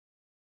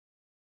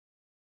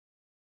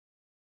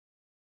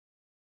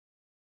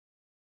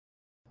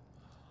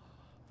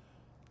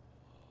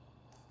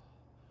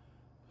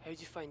How'd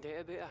you find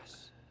out about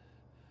us?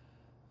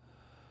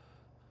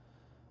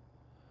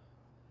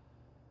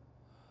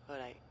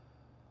 Alright.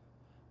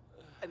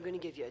 I'm gonna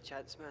give you a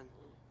chance, man.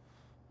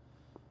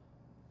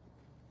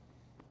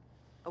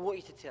 I want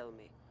you to tell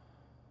me.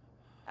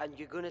 And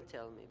you're gonna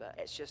tell me, but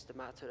it's just a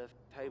matter of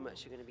how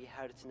much you're gonna be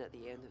hurting at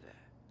the end of it.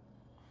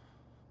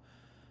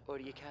 Or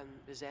you can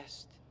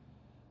resist.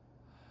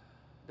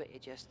 But you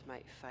just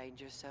might find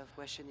yourself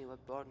wishing you were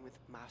born with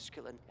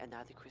masculine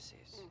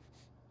inadequacies.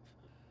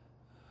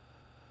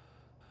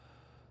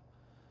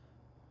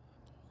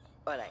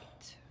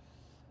 Alright.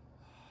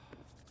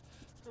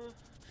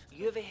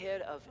 You ever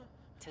heard of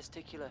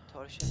testicular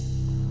torsion?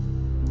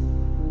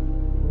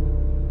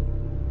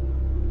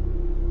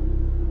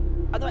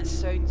 I know it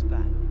sounds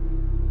bad,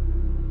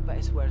 but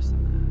it's worse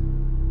than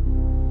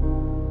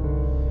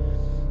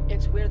that.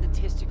 It's where the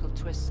testicle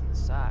twists in the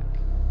sac,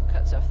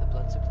 cuts off the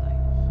blood supply.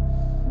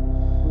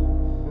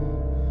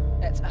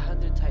 It's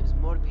 100 times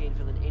more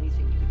painful than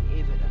anything you could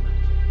ever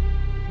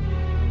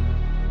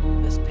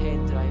imagine. This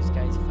pain drives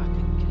guys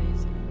fucking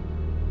crazy.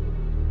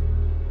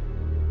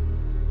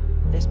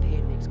 This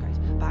pain makes guys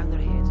bang their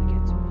heads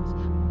against walls,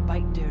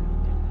 bite down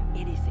on them,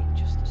 anything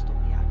just to stop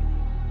the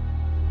agony.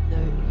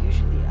 Now,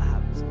 usually it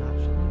happens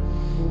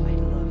naturally. I'd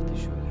love to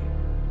show you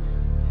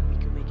how we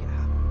can make it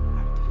happen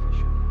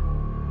artificially.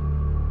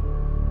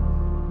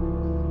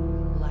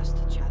 Last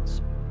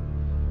chance.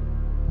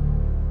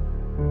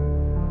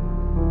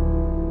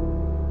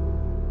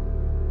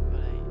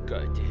 Alright. Go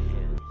to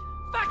hell.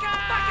 Fuck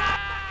off!